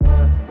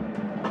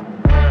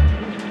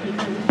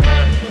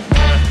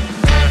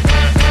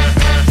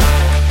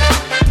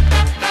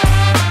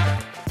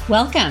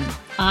Welcome.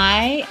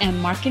 I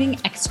am marketing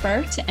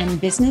expert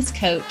and business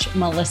coach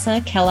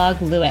Melissa Kellogg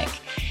Lewick,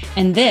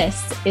 and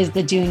this is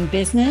the Doing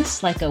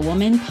Business Like a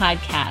Woman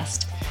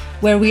podcast,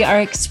 where we are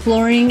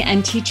exploring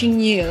and teaching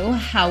you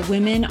how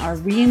women are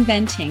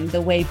reinventing the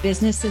way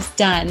business is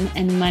done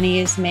and money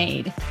is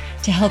made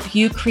to help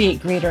you create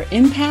greater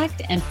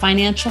impact and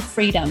financial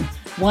freedom,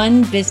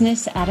 one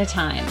business at a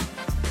time.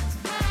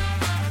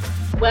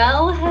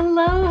 Well,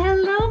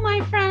 hello,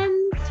 my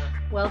friends.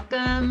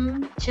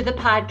 Welcome to the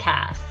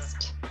podcast.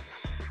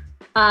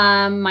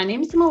 My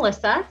name is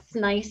Melissa. It's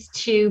nice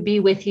to be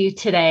with you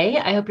today.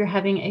 I hope you're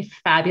having a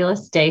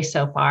fabulous day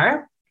so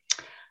far.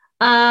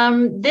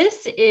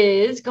 This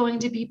is going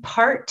to be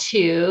part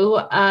 2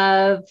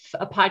 of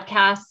a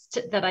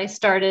podcast that I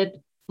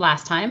started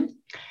last time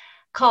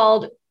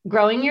called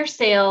Growing Your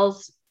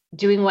Sales,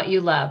 Doing What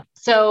You Love.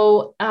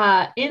 So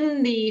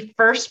in the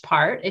first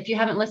part, if you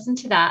haven't listened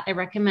to that, I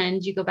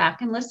recommend you go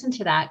back and listen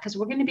to that because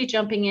we're going to be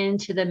jumping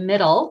into the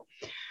middle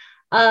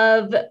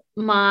of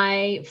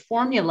my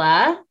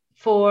formula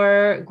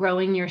for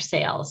growing your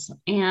sales.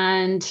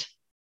 And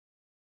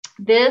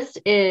this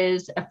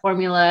is a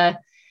formula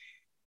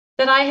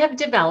that I have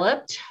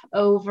developed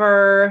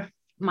over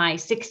my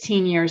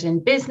 16 years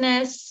in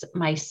business,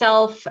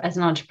 myself as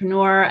an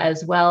entrepreneur,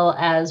 as well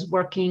as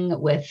working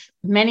with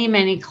many,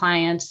 many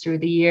clients through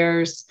the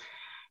years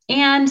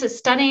and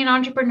studying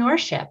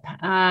entrepreneurship.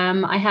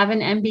 I have an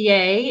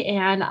MBA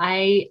and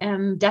I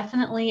am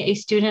definitely a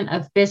student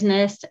of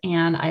business,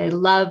 and I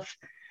love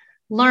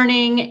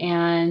learning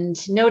and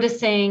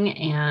noticing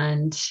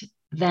and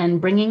then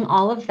bringing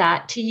all of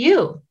that to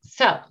you.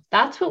 So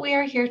that's what we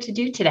are here to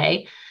do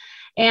today.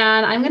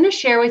 And I'm going to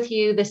share with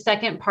you the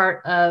second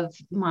part of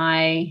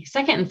my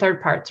second and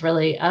third parts,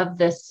 really, of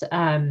this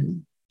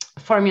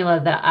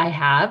formula that I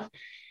have.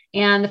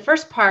 And the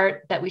first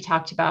part that we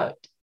talked about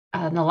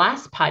in the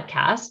last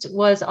podcast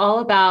was all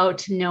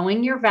about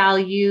knowing your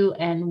value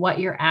and what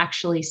you're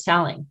actually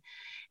selling.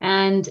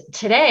 And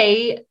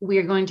today we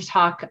are going to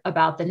talk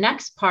about the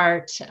next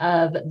part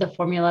of the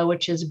formula,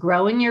 which is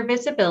growing your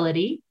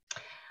visibility,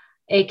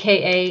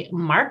 AKA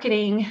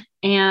marketing,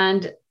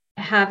 and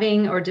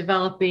having or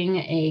developing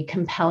a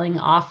compelling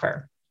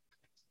offer.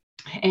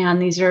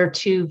 And these are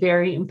 2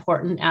 very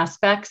important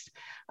aspects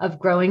of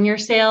growing your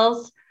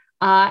sales.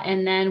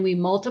 And then we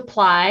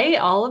multiply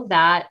all of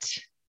that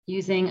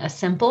using a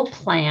simple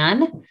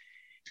plan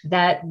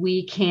that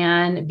we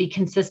can be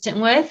consistent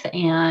with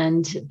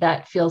and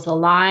that feels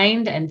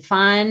aligned and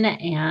fun.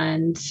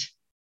 And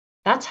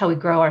that's how we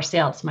grow our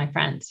sales, my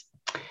friends.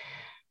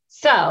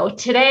 So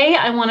today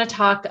I want to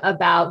talk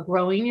about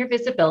growing your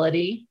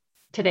visibility.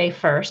 Today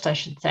first, I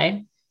should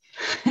say.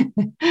 So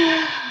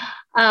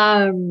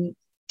the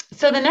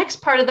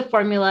next part of the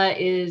formula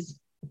is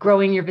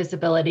growing your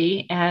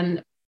visibility.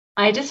 And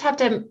I just have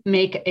to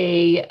make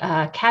a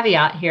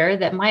caveat here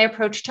that my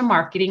approach to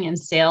marketing and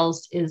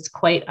sales is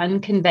quite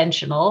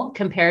unconventional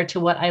compared to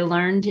what I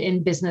learned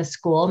in business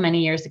school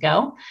many years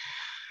ago.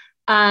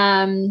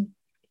 And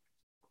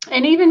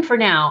even for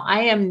now,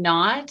 I am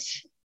not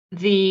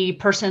the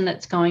person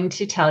that's going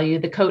to tell you,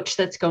 the coach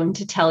that's going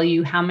to tell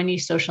you how many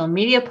social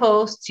media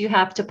posts you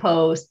have to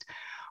post,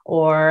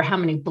 or how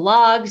many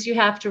blogs you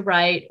have to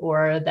write,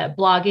 or that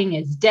blogging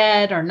is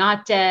dead or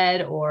not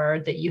dead,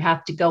 or that you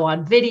have to go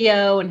on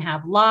video and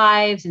have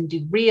lives and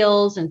do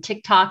reels and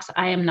TikToks.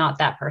 I am not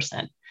that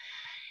person.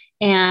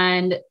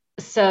 And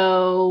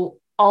so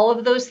all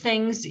of those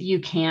things you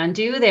can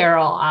do, they're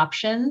all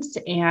options.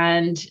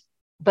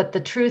 But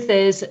the truth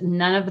is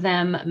none of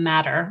them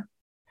matter.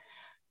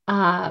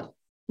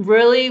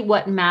 Really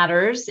what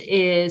matters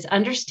is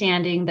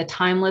understanding the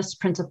timeless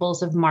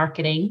principles of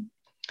marketing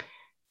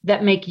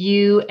that make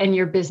you and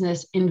your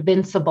business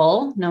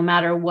invincible, no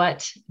matter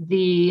what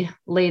the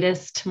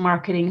latest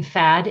marketing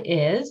fad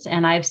is.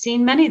 And I've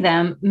seen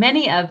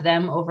many of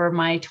them over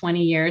my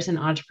 20 years in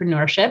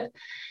entrepreneurship.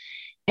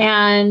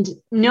 And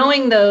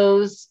knowing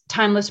those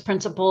timeless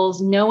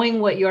principles, knowing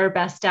what you're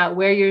best at,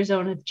 where your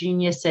zone of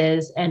genius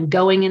is, and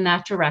going in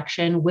that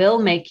direction will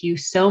make you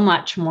so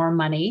much more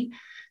money,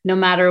 no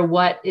matter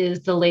what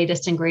is the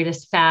latest and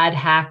greatest fad,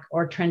 hack,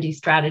 or trendy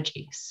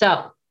strategy.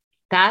 So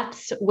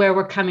that's where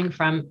we're coming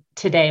from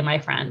today, my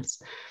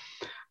friends.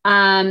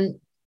 And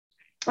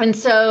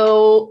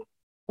so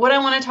what I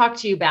want to talk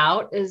to you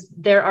about is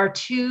there are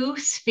 2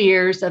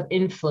 spheres of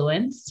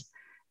influence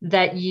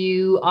that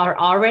you are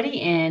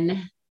already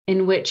in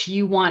which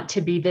you want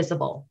to be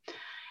visible.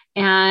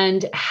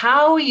 And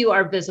how you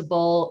are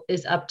visible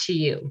is up to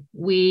you.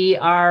 We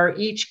are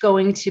each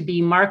going to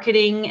be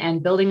marketing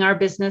and building our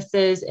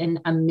businesses in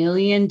a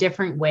million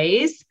different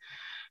ways.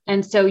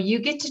 And so you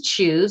get to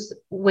choose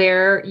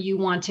where you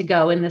want to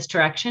go in this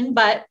direction.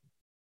 But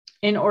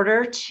in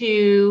order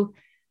to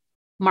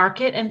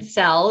market and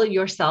sell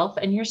yourself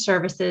and your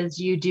services,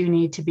 you do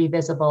need to be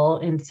visible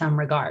in some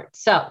regard.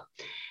 So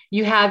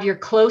you have your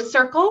close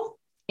circle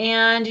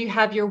and you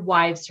have your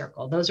wide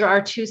circle. Those are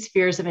our 2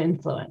 spheres of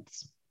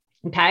influence.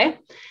 Okay.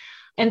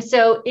 And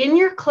so in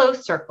your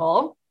close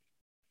circle,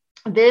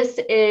 This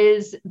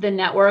is the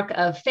network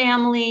of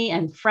family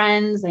and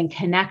friends and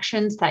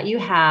connections that you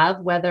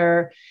have,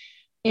 whether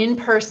in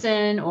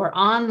person or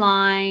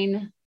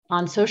online,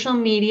 on social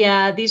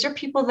media. These are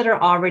people that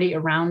are already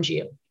around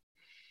you.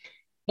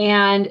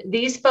 And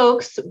these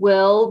folks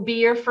will be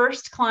your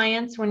first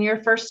clients when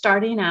you're first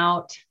starting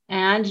out,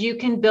 and you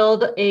can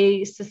build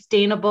a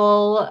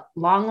sustainable,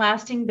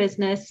 long-lasting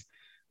business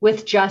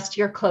with just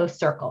your close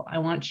circle. I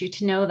want you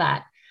to know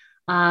that.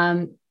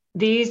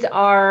 These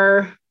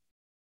are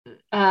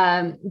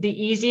the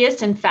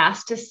easiest and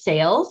fastest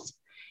sales.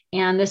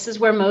 And this is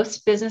where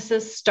most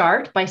businesses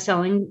start, by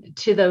selling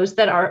to those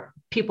that are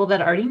people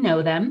that already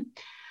know them.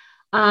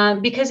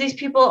 Because these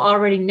people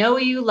already know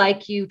you,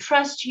 like you,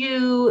 trust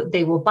you,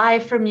 they will buy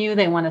from you,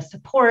 they want to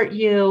support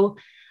you.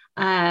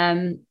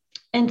 And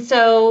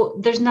so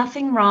there's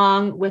nothing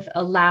wrong with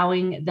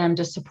allowing them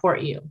to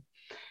support you.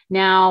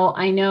 Now,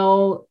 I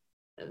know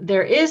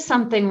there is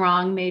something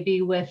wrong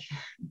maybe with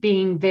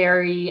being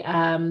very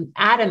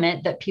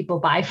adamant that people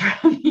buy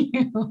from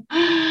you.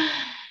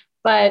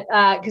 But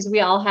because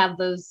we all have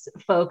those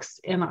folks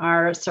in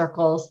our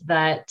circles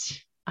that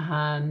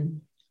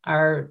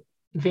are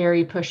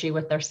very pushy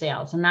with their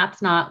sales. And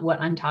that's not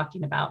what I'm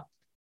talking about.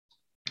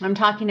 I'm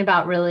talking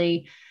about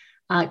really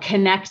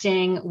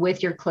connecting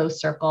with your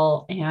close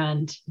circle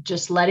and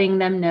just letting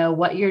them know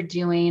what you're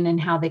doing and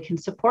how they can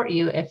support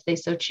you if they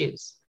so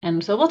choose.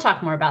 And so we'll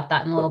talk more about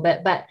that in a little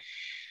bit. But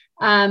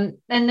and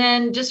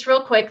then just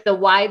real quick, the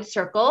wide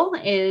circle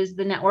is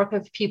the network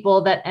of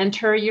people that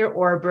enter your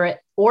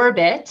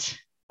orbit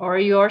or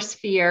your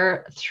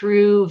sphere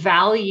through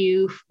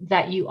value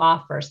that you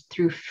offer,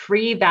 through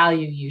free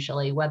value,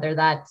 usually, whether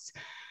that's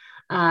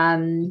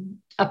a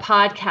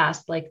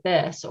podcast like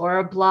this, or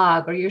a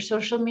blog, or your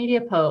social media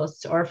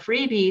posts, or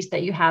freebies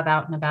that you have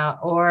out and about,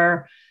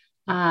 or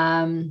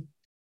paid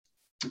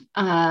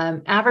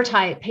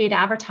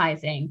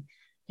advertising.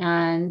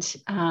 And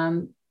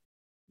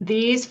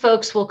these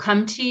folks will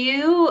come to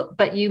you,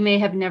 but you may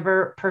have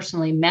never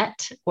personally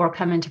met or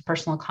come into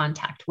personal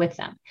contact with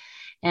them.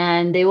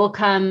 And they will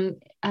come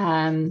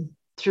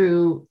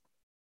through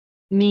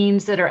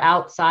means that are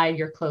outside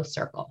your close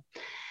circle.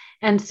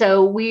 And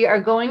so we are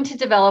going to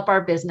develop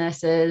our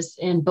businesses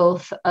in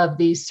both of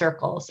these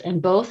circles,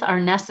 and both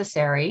are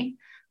necessary,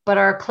 but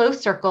our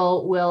close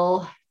circle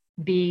will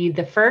be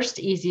the first,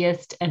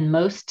 easiest, and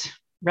most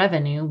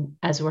revenue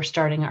as we're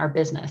starting our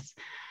business.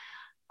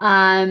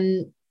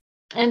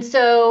 And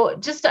so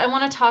I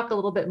want to talk a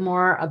little bit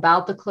more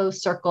about the closed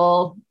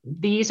circle.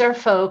 These are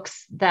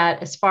folks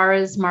that, as far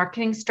as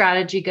marketing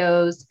strategy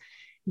goes,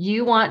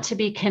 you want to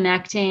be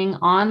connecting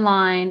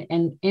online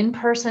and in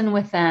person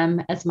with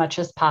them as much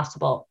as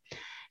possible.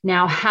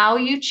 Now, how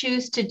you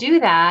choose to do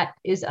that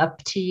is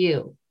up to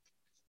you.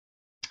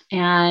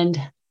 And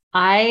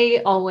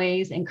I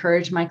always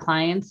encourage my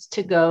clients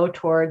to go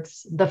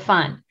towards the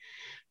fun,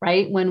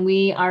 right? When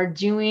we are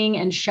doing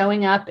and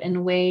showing up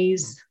in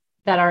ways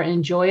that are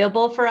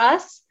enjoyable for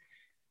us,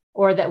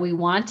 or that we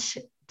want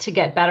to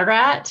get better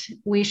at,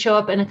 we show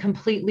up in a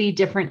completely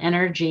different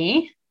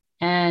energy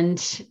and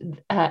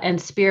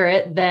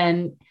spirit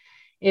than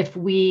if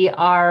we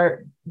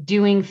are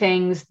doing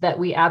things that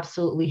we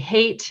absolutely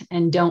hate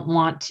and don't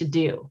want to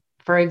do.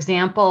 For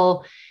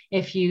example,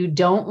 if you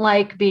don't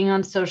like being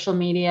on social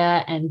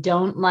media and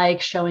don't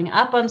like showing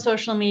up on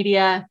social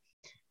media,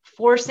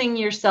 forcing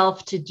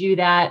yourself to do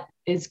that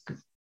is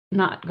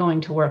not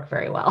going to work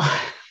very well.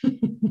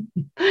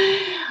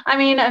 I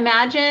mean,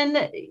 imagine,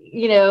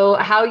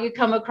 how you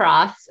come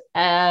across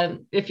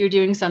if you're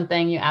doing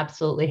something you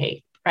absolutely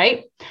hate,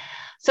 right?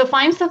 So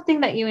find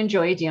something that you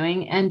enjoy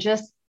doing and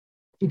just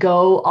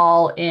go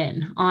all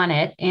in on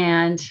it,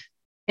 and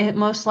it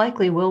most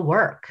likely will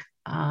work.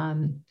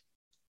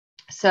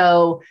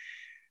 So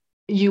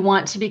you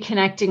want to be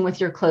connecting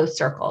with your close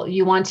circle.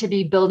 You want to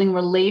be building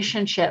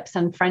relationships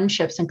and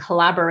friendships and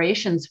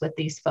collaborations with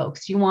these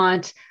folks. You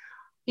want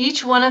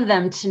each one of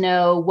them to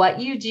know what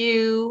you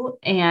do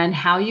and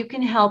how you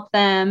can help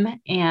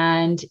them.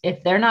 And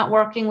if they're not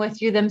working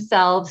with you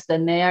themselves,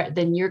 then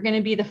you're going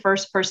to be the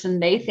first person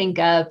they think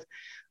of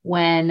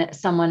when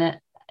someone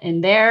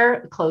in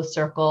their close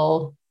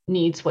circle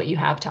needs what you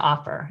have to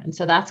offer. And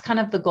so that's kind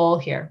of the goal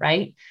here,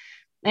 right?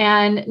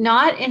 And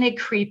not in a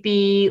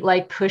creepy,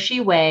 like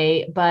pushy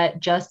way,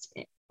 but just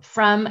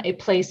from a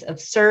place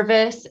of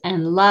service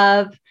and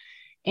love,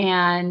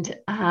 and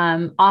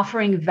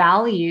offering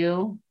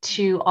value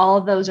to all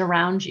of those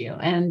around you.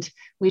 And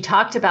we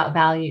talked about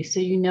value, so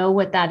you know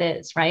what that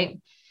is, right?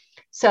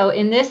 So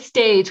in this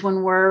stage,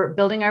 when we're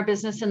building our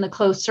business in the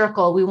closed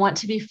circle, we want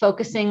to be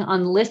focusing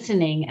on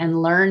listening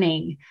and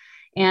learning.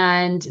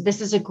 And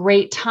this is a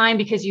great time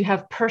because you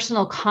have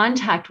personal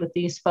contact with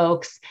these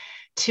folks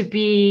to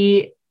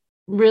be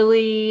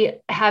really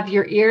have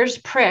your ears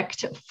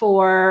pricked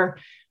for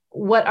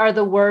what are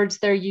the words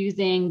they're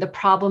using, the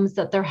problems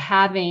that they're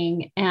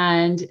having,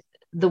 and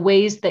the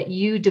ways that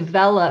you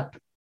develop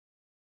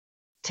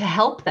to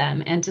help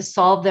them and to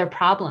solve their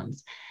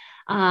problems.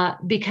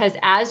 Because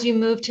as you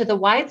move to the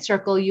wide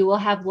circle, you will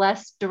have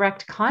less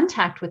direct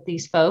contact with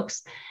these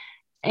folks.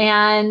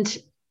 And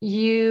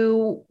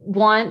you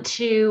want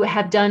to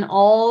have done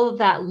all of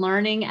that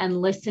learning and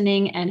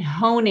listening and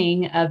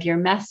honing of your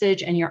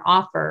message and your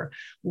offer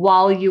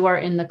while you are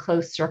in the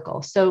closed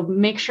circle. So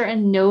make sure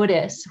and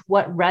notice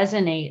what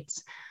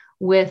resonates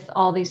with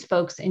all these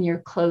folks in your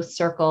closed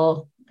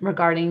circle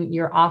regarding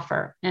your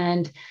offer.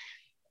 And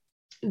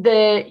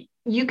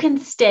you can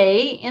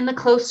stay in the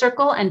closed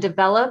circle and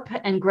develop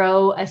and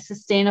grow a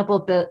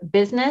sustainable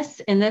business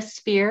in this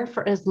sphere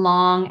for as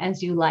long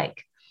as you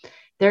like.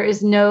 There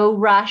is no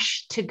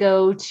rush to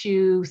go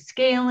to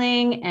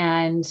scaling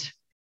and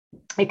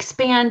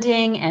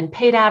expanding and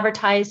paid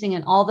advertising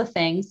and all the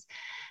things.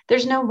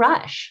 There's no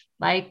rush.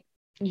 Like,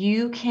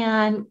 you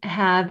can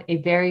have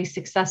a very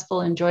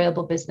successful,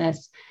 enjoyable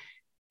business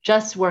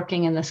just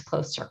working in this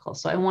closed circle.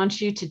 So I want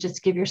you to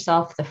just give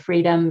yourself the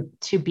freedom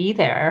to be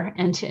there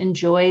and to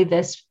enjoy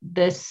this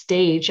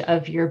stage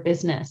of your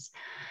business.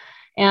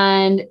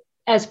 And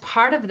as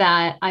part of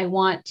that, I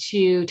want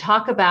to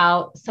talk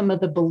about some of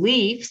the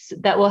beliefs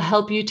that will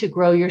help you to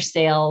grow your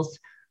sales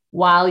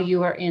while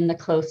you are in the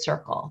closed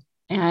circle.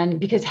 And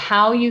because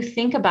how you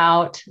think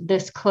about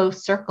this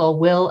closed circle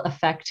will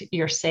affect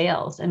your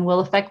sales and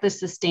will affect the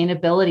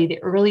sustainability,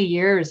 the early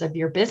years of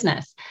your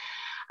business.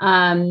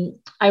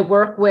 I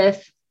work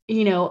with,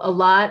 a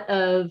lot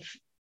of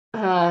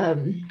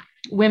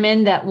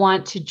women that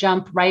want to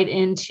jump right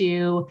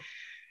into,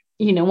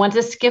 want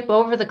to skip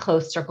over the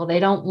closed circle.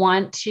 They don't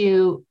want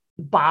to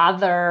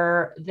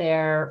bother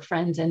their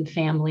friends and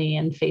family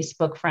and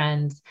Facebook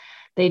friends.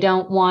 They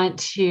don't want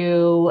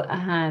to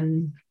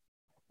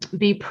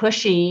be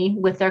pushy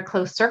with their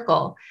closed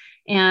circle.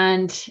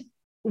 And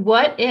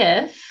what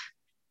if,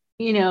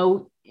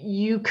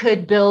 you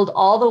could build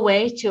all the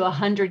way to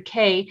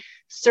 100K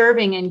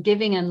serving and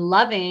giving and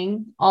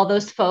loving all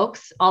those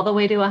folks all the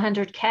way to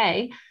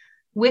 100K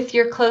with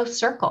your close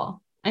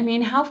circle? I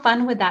mean, how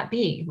fun would that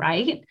be,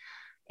 right?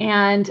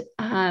 And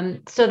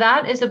so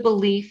that is a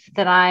belief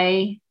that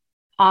I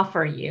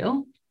offer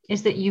you,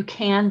 is that you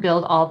can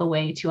build all the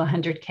way to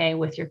 100K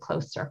with your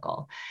close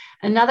circle.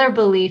 Another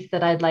belief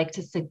that I'd like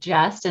to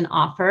suggest and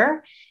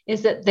offer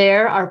is that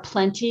there are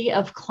plenty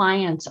of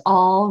clients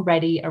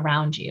already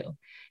around you.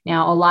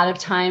 Now, a lot of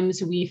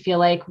times we feel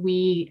like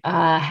we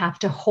have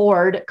to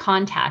hoard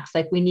contacts,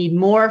 like we need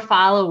more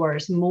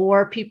followers,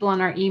 more people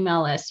on our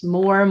email list,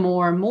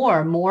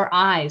 more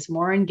eyes,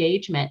 more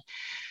engagement.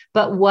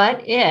 But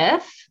what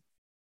if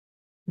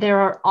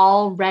there are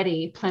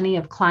already plenty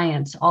of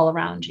clients all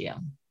around you?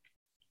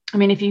 I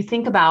mean, if you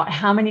think about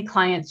how many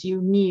clients you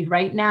need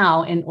right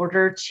now in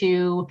order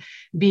to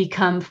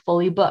become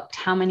fully booked,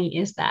 how many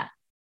is that,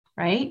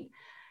 right?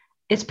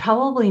 It's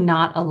probably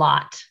not a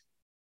lot.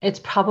 It's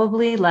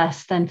probably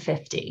less than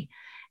 50.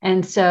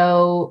 And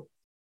so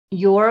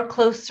your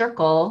close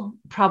circle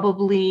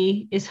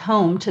probably is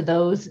home to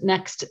those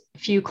next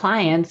few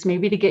clients,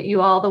 maybe to get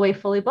you all the way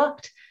fully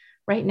booked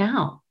right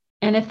now.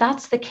 And if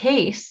that's the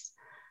case,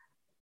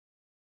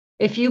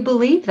 if you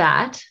believe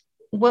that,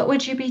 what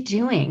would you be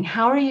doing?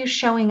 How are you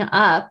showing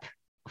up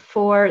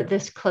for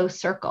this close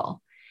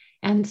circle?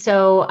 And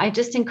so I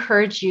just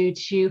encourage you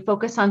to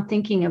focus on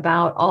thinking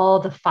about all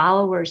the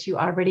followers you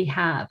already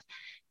have,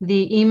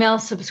 the email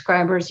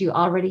subscribers you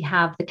already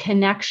have, the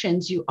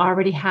connections you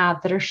already have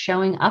that are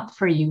showing up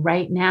for you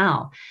right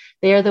now.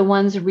 They are the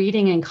ones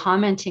reading and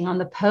commenting on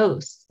the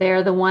posts.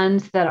 They're the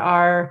ones that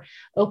are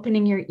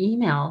opening your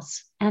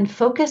emails, and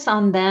focus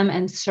on them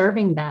and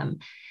serving them,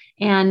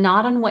 and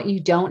not on what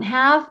you don't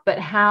have, but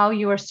how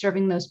you are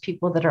serving those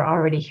people that are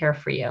already here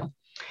for you.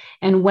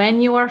 And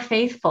when you are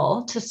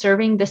faithful to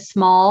serving the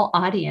small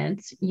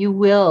audience, you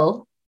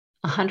will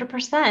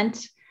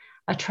 100%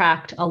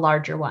 attract a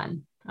larger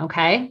one.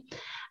 Okay.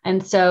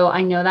 And so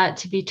I know that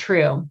to be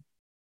true.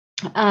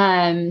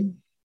 I'm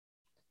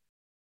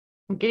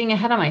getting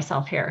ahead of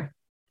myself here.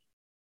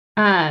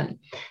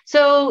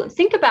 So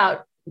think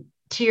about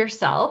to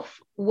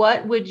yourself,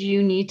 what would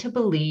you need to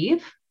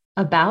believe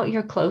about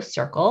your close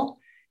circle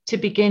to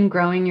begin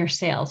growing your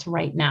sales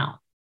right now?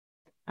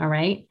 All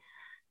right.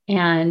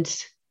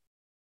 And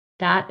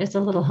that is a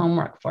little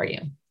homework for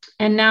you.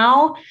 And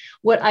now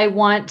what I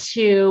want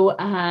to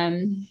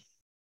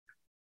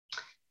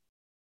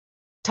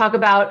talk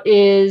about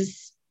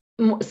is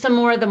some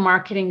more of the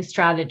marketing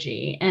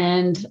strategy.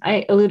 And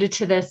I alluded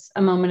to this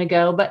a moment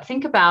ago, but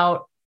think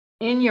about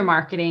in your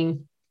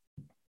marketing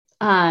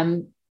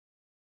to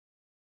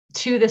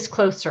this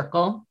close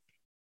circle.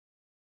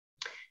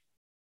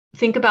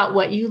 Think about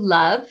what you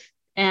love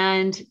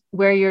and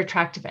where your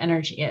attractive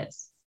energy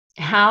is.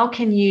 How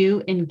can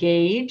you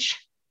engage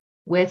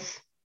with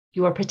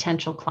your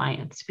potential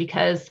clients?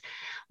 Because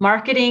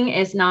marketing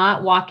is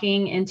not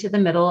walking into the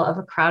middle of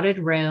a crowded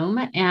room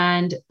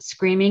and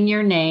screaming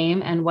your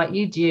name and what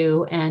you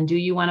do and do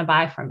you want to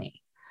buy from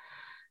me?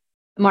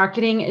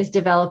 Marketing is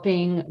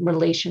developing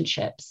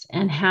relationships.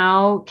 And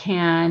how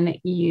can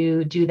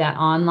you do that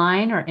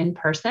online or in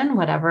person,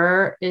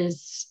 whatever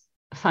is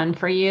fun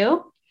for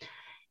you?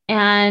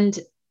 And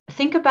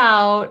think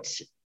about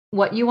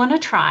what you want to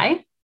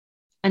try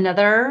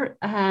another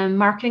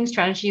marketing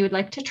strategy you would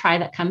like to try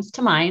that comes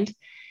to mind.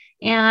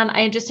 And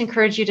I just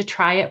encourage you to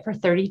try it for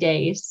 30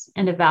 days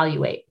and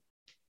evaluate.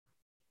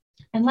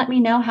 And let me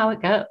know how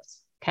it goes.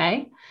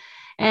 Okay.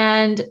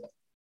 And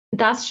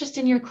that's just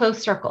in your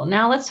close circle.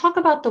 Now let's talk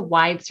about the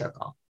wide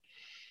circle.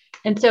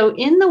 And so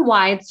in the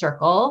wide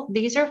circle,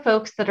 these are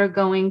folks that are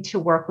going to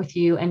work with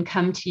you and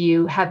come to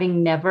you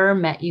having never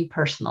met you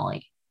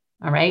personally.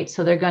 All right.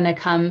 So they're going to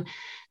come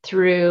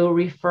through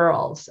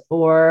referrals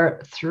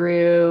or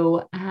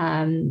through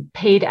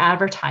paid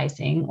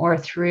advertising or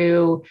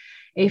through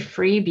a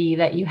freebie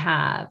that you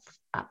have.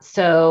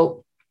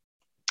 So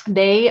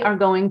they are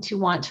going to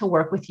want to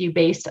work with you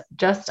based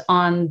just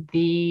on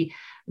the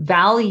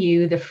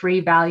value, the free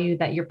value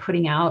that you're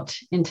putting out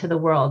into the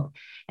world.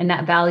 And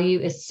that value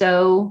is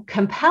so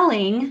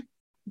compelling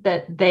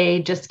that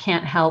they just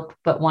can't help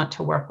but want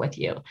to work with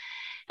you.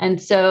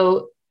 And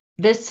so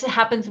this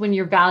happens when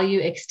your value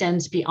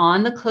extends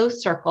beyond the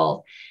closed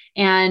circle,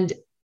 and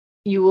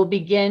you will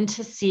begin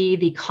to see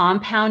the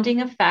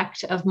compounding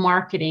effect of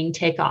marketing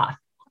take off.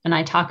 And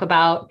I talk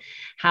about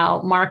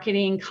how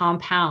marketing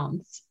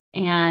compounds.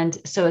 And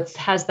so it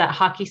has that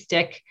hockey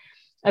stick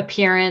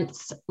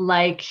appearance,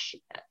 like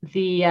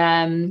the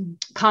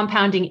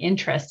compounding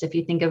interest, if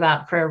you think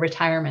about for a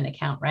retirement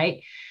account,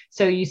 right?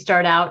 So you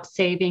start out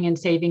saving and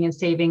saving and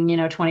saving,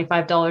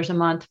 $25 a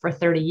month for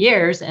 30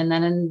 years. And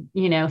then,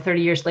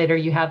 30 years later,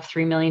 you have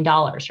 $3 million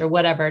or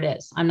whatever it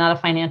is. I'm not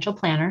a financial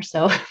planner,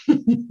 so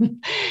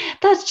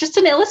that's just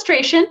an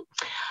illustration.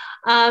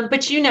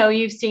 But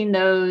you've seen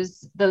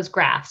those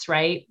graphs,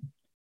 right?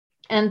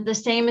 And the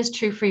same is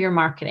true for your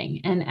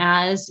marketing. And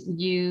as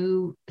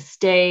you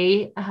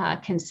stay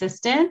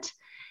consistent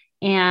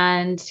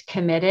and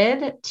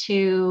committed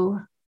to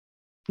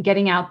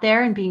getting out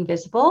there and being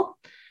visible,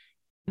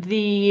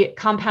 the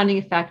compounding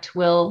effect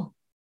will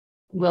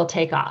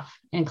take off,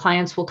 and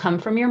clients will come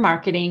from your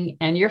marketing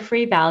and your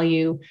free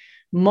value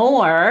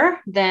more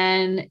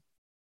than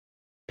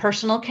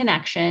personal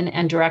connection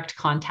and direct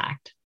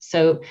contact.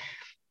 So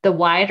the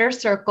wider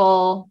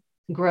circle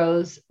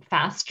grows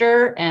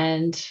faster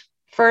and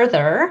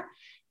further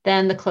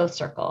than the close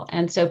circle.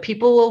 And so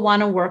people will want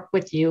to work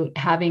with you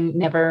having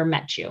never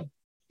met you.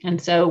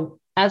 And so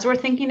as we're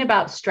thinking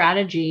about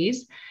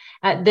strategies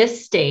at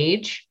this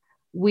stage,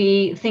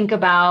 we think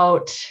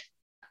about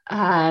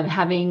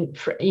having,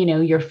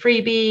 your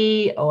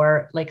freebie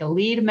or like a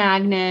lead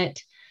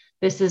magnet.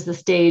 This is the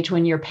stage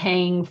when you're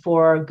paying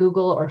for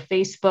Google or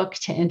Facebook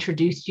to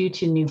introduce you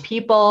to new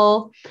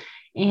people.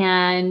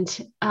 And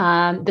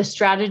the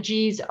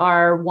strategies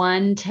are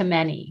one to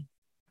many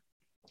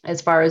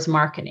as far as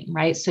marketing,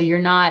 right? So you're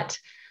not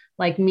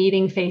like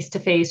meeting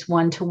face-to-face,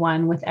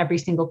 one-to-one with every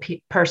single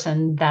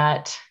person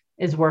that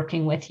is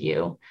working with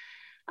you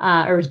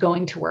or is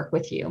going to work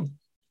with you.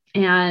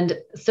 And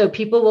so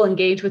people will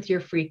engage with your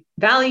free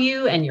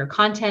value and your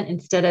content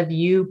instead of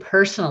you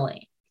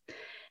personally.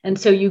 And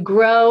so you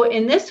grow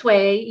in this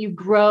way, you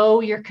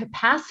grow your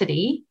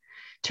capacity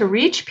to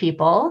reach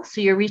people. So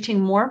you're reaching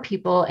more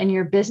people and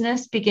your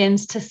business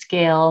begins to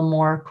scale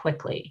more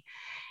quickly.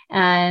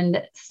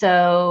 And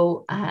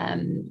so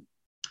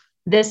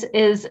this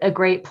is a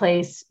great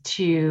place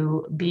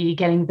to be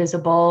getting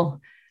visible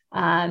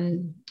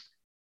in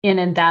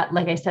that,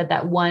 like I said,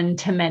 that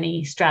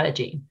one-to-many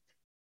strategy.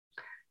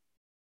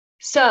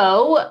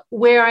 So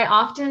where I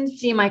often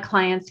see my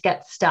clients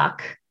get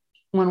stuck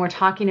when we're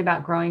talking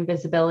about growing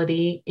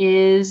visibility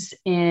is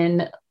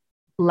in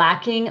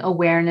lacking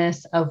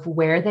awareness of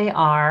where they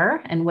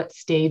are and what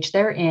stage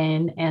they're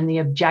in and the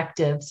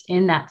objectives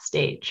in that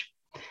stage.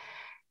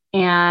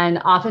 And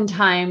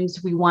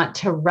oftentimes we want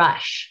to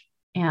rush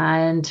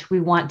and we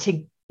want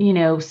to,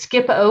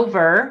 skip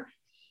over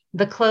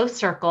the closed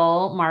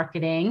circle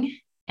marketing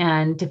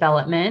and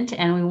development.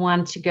 And we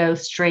want to go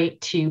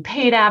straight to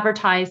paid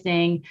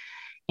advertising.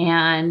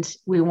 And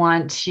we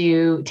want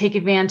to take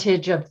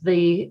advantage of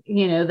the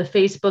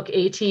Facebook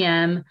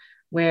ATM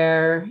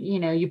where,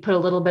 you put a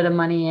little bit of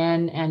money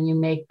in and you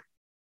make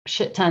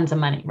shit tons of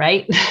money,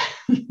 right?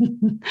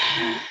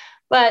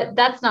 But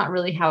that's not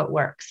really how it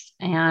works.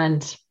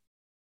 And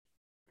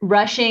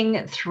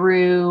rushing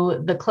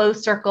through the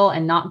closed circle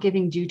and not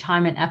giving due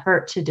time and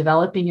effort to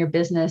developing your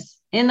business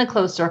in the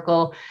closed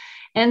circle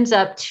ends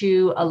up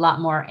to a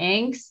lot more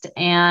angst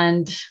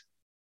and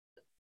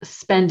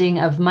spending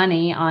of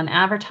money on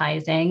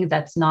advertising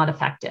that's not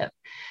effective.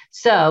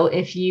 So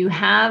if you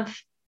have,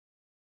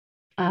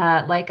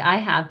 like I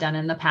have done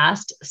in the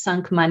past,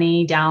 sunk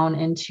money down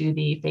into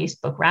the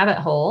Facebook rabbit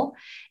hole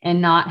and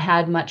not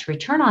had much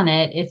return on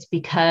it, it's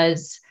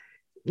because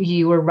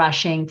you were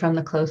rushing from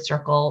the closed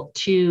circle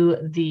to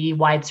the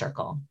wide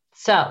circle.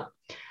 So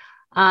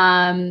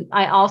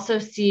I also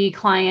see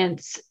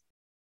clients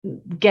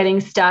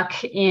getting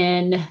stuck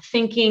in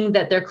thinking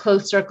that their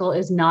closed circle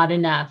is not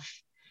enough,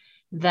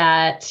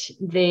 that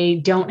they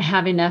don't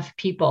have enough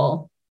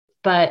people,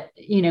 but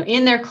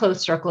in their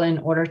closed circle in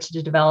order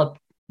to develop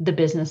the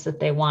business that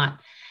they want.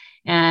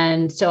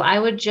 And so I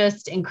would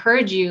just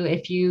encourage you,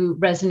 if you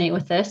resonate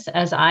with this,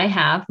 as I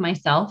have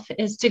myself,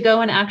 is to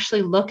go and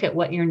actually look at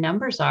what your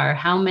numbers are.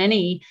 How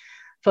many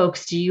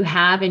folks do you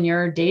have in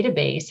your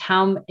database?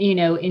 How,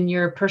 in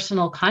your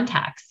personal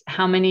contacts,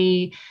 how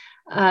many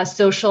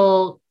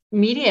social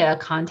media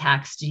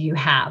contacts do you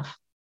have?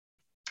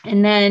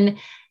 And then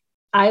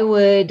I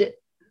would,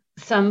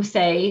 some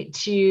say,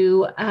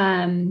 to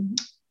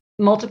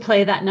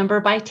multiply that number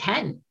by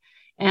 10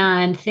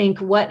 and think,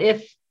 what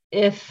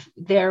if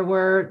there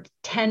were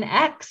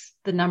 10x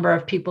the number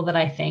of people that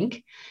I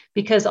think,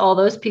 because all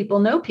those people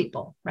know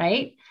people,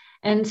 right?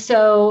 And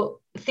so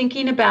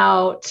thinking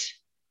about,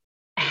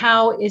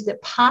 how is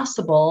it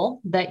possible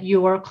that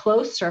your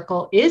close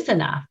circle is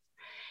enough?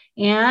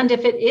 And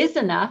if it is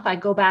enough, I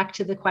go back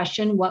to the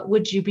question, what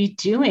would you be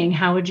doing?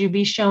 How would you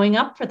be showing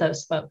up for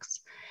those folks?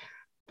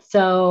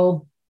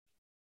 So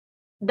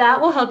that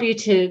will help you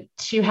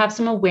to have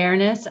some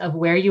awareness of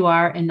where you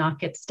are and not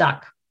get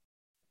stuck.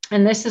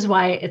 And this is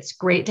why it's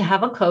great to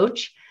have a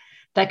coach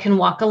that can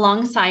walk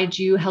alongside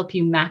you, help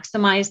you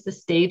maximize the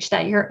stage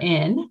that you're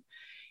in,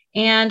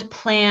 and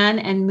plan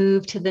and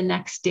move to the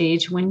next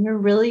stage when you're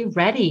really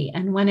ready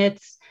and when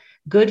it's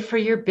good for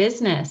your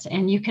business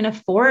and you can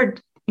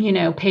afford,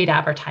 paid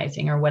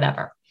advertising or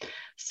whatever.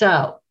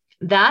 So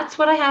that's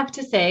what I have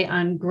to say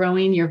on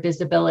growing your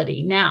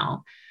visibility.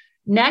 Now,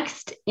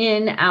 next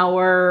in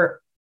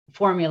our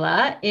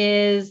formula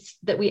is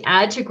that we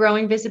add to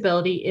growing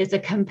visibility is a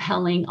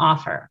compelling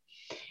offer.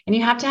 And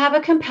you have to have a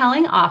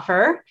compelling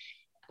offer,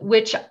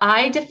 which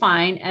I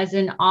define as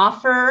an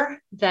offer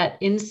that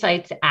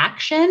incites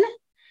action.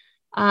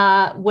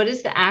 What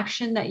is the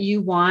action that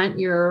you want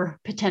your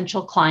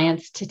potential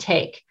clients to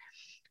take?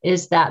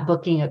 Is that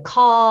booking a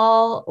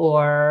call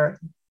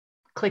or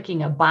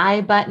clicking a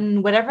buy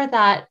button? Whatever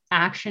that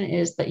action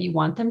is that you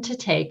want them to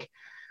take,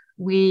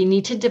 we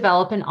need to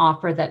develop an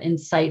offer that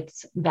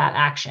incites that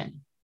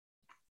action.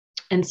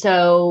 And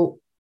so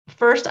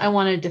first, I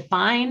want to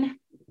define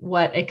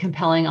what a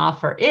compelling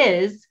offer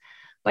is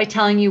by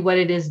telling you what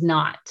it is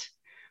not.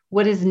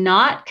 What is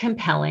not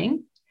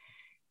compelling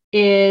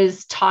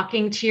is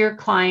talking to your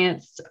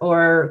clients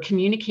or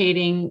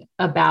communicating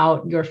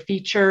about your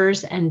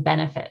features and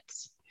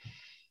benefits.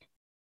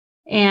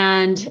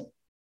 And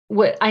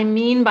what I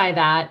mean by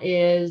that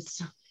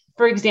is,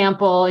 for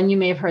example, and you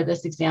may have heard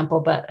this example,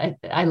 but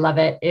I love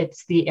it.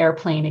 It's the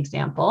airplane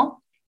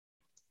example.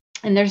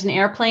 And there's an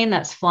airplane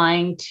that's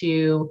flying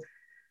to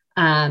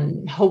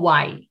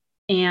Hawaii,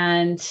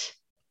 and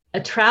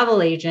a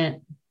travel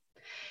agent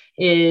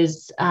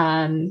is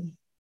telling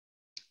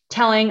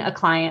a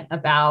client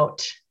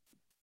about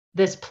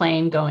this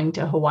plane going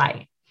to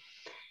Hawaii.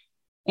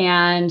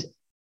 And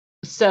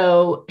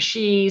so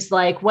she's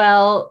like,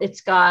 well, it's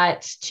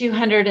got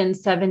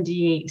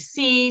 278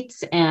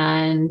 seats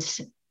and,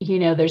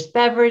 there's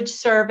beverage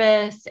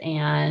service,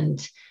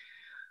 and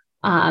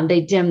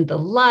they dim the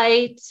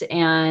lights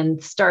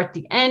and start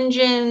the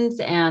engines,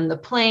 and the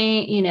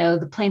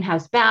plane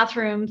has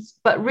bathrooms.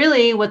 But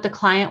really what the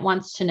client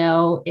wants to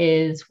know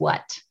is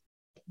what?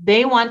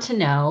 They want to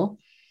know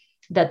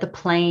that the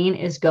plane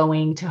is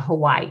going to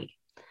Hawaii.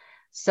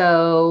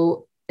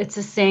 So it's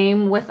the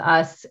same with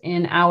us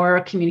in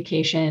our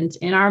communications,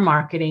 in our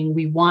marketing.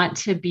 We want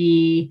to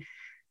be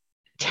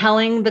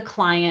telling the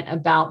client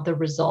about the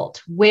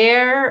result.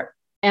 Where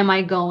am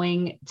I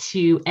going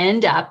to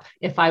end up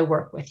if I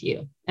work with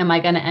you? Am I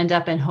going to end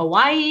up in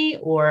Hawaii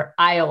or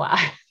Iowa?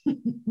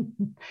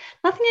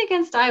 Nothing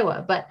against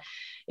Iowa, but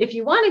if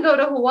you want to go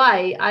to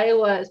Hawaii,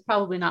 Iowa is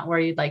probably not where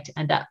you'd like to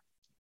end up.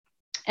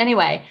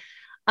 Anyway,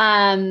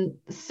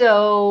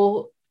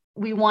 so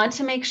we want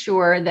to make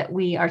sure that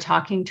we are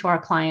talking to our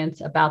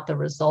clients about the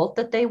result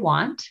that they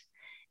want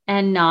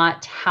and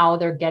not how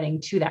they're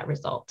getting to that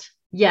result.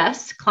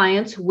 Yes,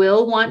 clients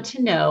will want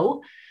to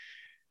know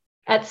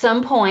at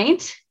some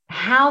point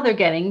how they're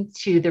getting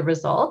to the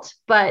result,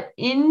 but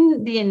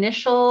in the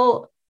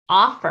initial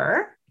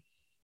offer,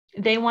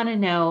 they want to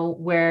know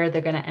where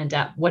they're going to end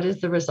up. What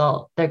is the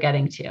result they're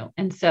getting to?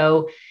 And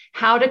so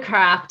how to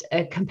craft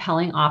a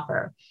compelling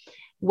offer.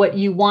 What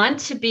you want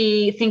to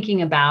be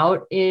thinking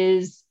about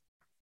is,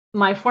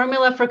 my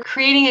formula for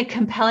creating a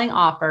compelling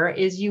offer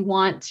is, you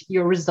want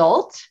your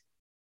result,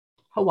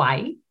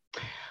 Hawaii,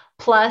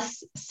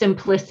 plus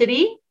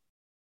simplicity,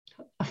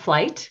 a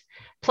flight,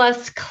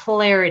 plus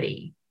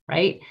clarity,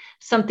 right?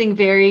 Something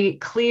very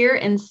clear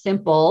and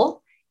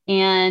simple,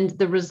 and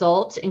the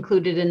result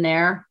included in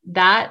there,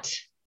 that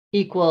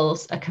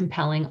equals a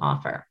compelling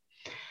offer.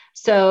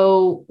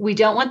 So we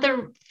don't want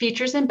the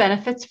features and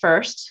benefits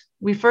first.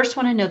 We first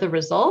want to know the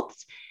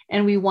results,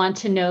 and we want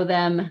to know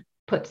them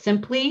put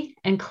simply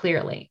and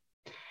clearly.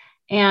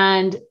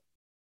 And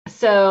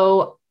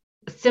so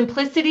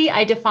simplicity,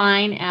 I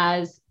define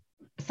as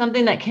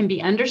something that can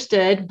be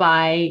understood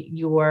by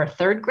your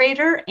third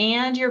grader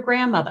and your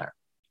grandmother.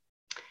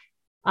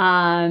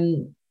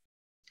 And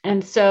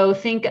so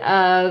think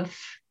of,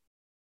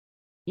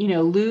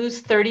 lose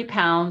 30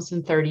 pounds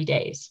in 30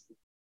 days,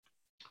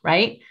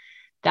 right?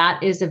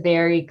 That is a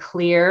very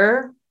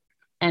clear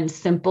and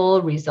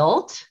simple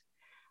result.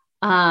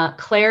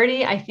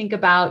 Clarity, I think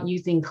about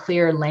using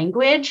clear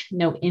language,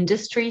 no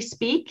industry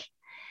speak.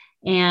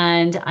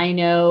 And I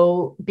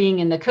know being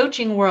in the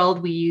coaching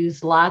world, we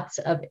use lots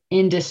of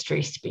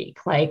industry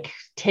speak, like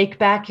take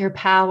back your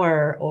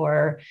power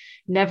or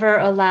never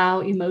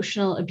allow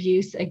emotional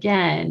abuse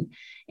again.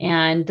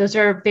 And those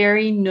are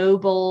very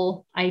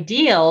noble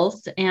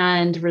ideals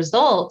and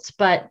results,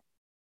 but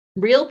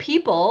real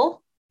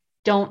people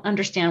don't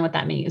understand what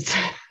that means.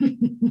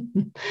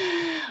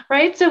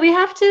 Right? So we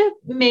have to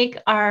make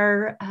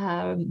our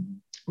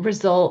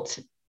result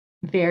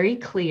very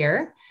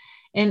clear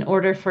in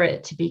order for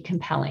it to be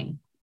compelling.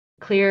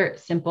 Clear,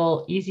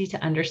 simple, easy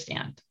to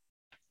understand.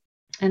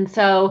 And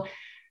so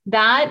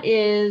that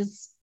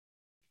is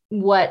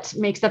what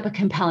makes up a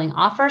compelling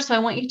offer. So I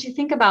want you to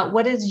think about,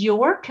 what is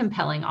your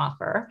compelling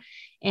offer?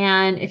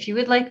 And if you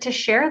would like to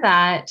share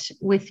that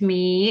with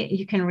me,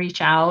 you can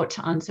reach out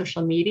on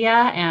social media,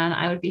 and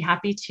I would be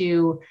happy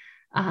to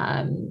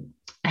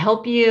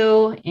help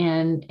you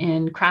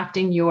in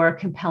crafting your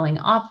compelling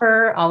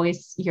offer.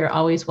 You're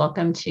always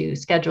welcome to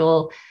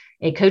schedule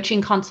a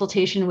coaching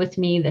consultation with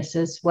me. This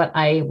is what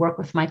I work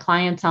with my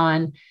clients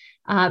on.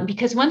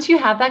 Because once you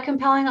have that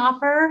compelling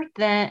offer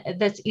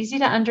that's easy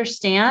to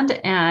understand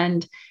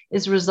and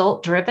is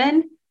result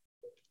driven,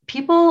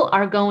 people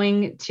are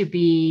going to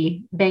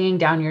be banging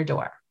down your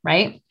door,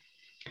 right?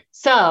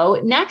 So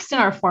next in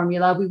our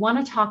formula, we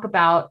want to talk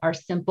about our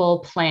simple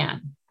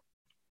plan.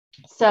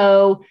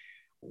 So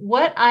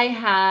what I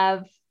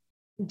have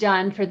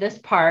done for this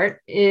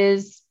part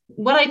is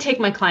what I take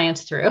my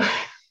clients through.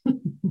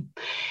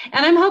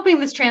 And I'm hoping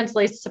this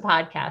translates to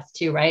podcast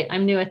too, right?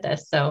 I'm new at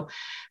this, so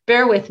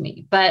bear with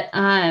me. But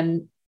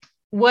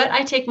what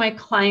I take my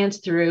clients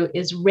through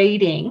is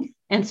rating.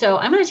 And so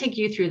I'm going to take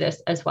you through this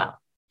as well,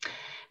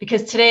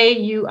 because today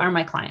you are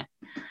my client.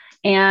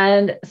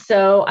 And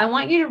so I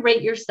want you to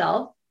rate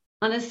yourself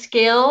on a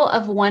scale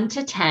of 1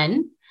 to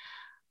 10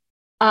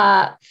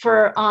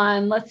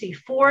 let's see,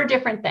 4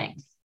 different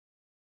things.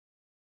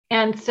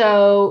 And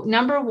so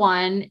number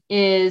 1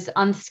 is,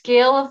 on the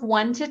scale of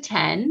 1 to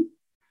 10,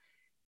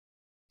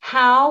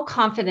 how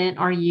confident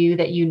are you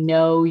that you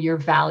know your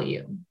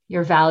value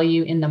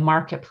in the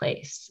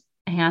marketplace,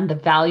 and the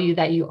value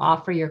that you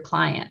offer your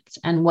clients,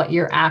 and what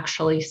you're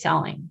actually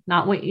selling,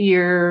 not what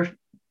you're,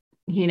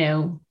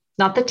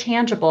 not the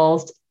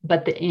tangibles,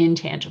 but the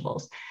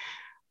intangibles.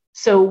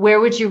 So where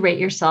would you rate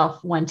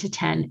yourself 1 to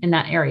 10 in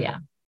that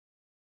area?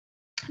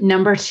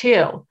 Number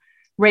 2,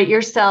 rate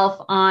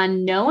yourself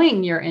on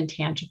knowing your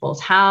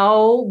intangibles.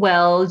 How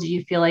well do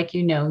you feel like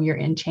you know your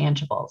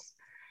intangibles?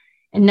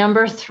 And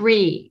number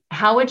 3,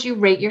 how would you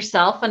rate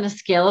yourself on a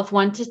scale of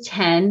 1 to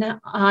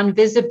 10 on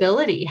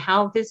visibility?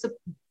 How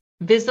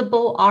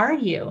visible are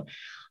you?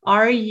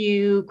 Are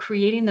you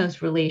creating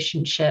those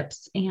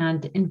relationships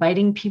and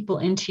inviting people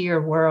into your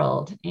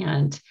world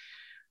and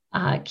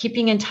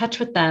keeping in touch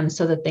with them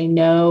so that they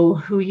know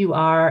who you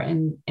are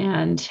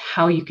and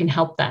how you can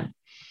help them?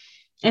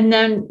 And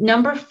then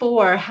number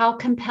 4, how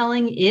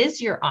compelling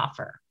is your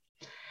offer?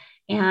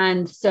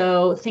 And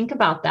so think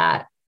about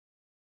that.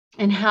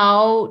 And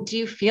how do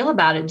you feel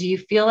about it? Do you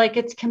feel like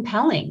it's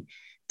compelling?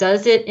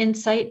 Does it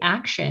incite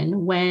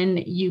action when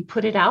you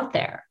put it out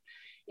there?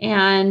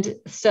 And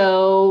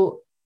so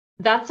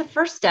that's the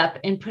first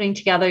step in putting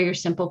together your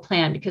simple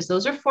plan, because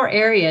those are 4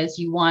 areas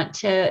you want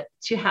to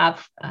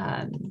have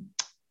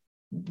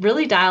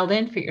really dialed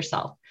in for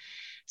yourself.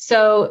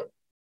 So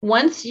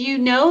once you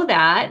know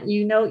that,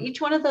 each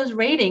one of those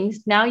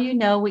ratings, now you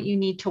know what you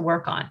need to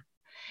work on.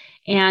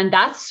 And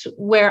that's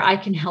where I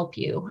can help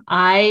you.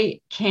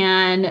 I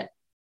can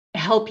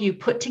help you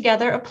put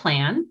together a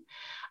plan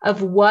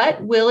of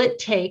what will it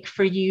take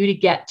for you to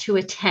get to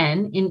a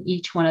 10 in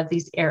each one of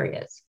these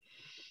areas.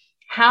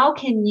 How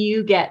can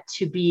you get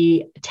to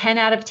be 10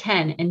 out of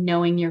 10 in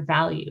knowing your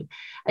value,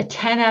 a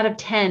 10 out of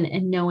 10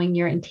 in knowing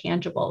your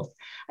intangibles,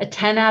 a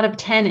 10 out of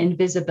 10 in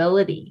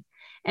visibility,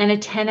 and a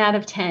 10 out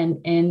of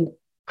 10 in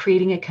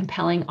creating a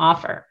compelling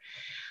offer?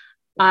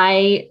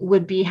 I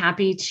would be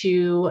happy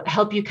to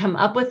help you come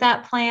up with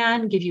that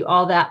plan, give you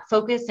all that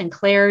focus and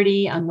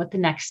clarity on what the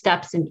next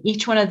steps in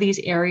each one of these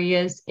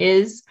areas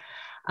is.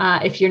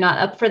 If you're not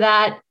up for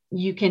that,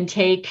 you can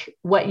take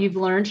what you've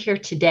learned here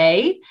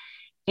today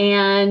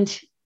and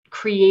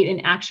create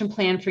an action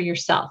plan for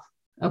yourself.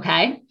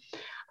 Okay.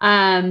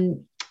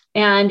 And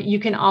you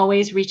can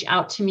always reach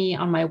out to me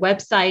on my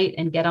website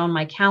and get on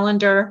my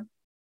calendar,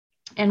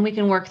 and we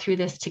can work through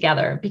this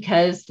together.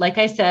 Because like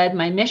I said,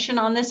 my mission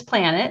on this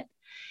planet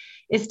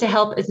is to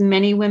help as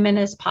many women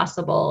as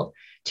possible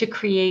to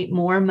create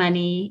more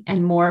money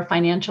and more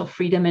financial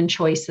freedom and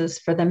choices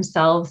for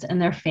themselves and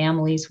their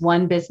families,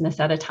 one business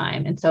at a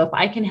time. And so if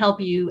I can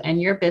help you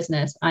and your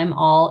business, I'm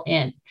all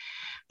in.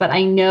 But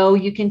I know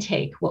you can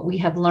take what we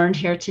have learned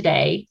here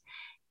today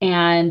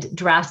and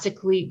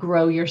drastically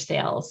grow your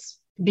sales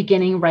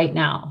beginning right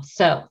now.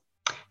 So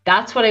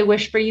that's what I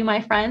wish for you, my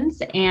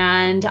friends.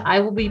 And I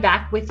will be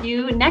back with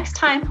you next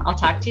time. I'll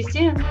talk to you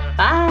soon.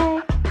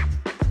 Bye.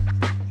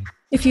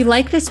 If you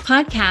like this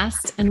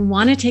podcast and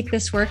want to take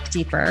this work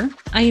deeper,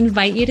 I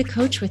invite you to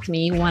coach with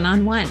me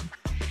one-on-one.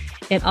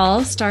 It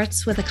all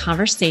starts with a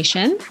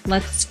conversation.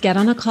 Let's get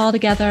on a call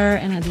together,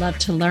 and I'd love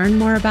to learn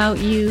more about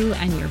you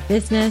and your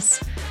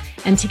business.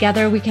 And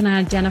together we can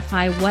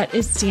identify what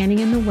is standing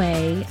in the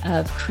way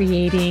of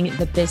creating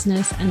the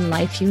business and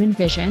life you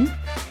envision.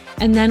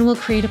 And then we'll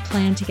create a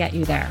plan to get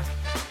you there.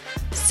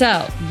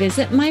 So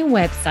visit my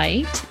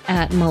website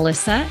at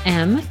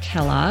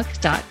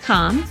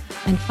melissamkellogg.com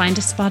and find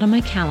a spot on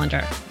my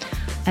calendar.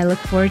 I look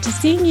forward to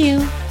seeing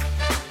you.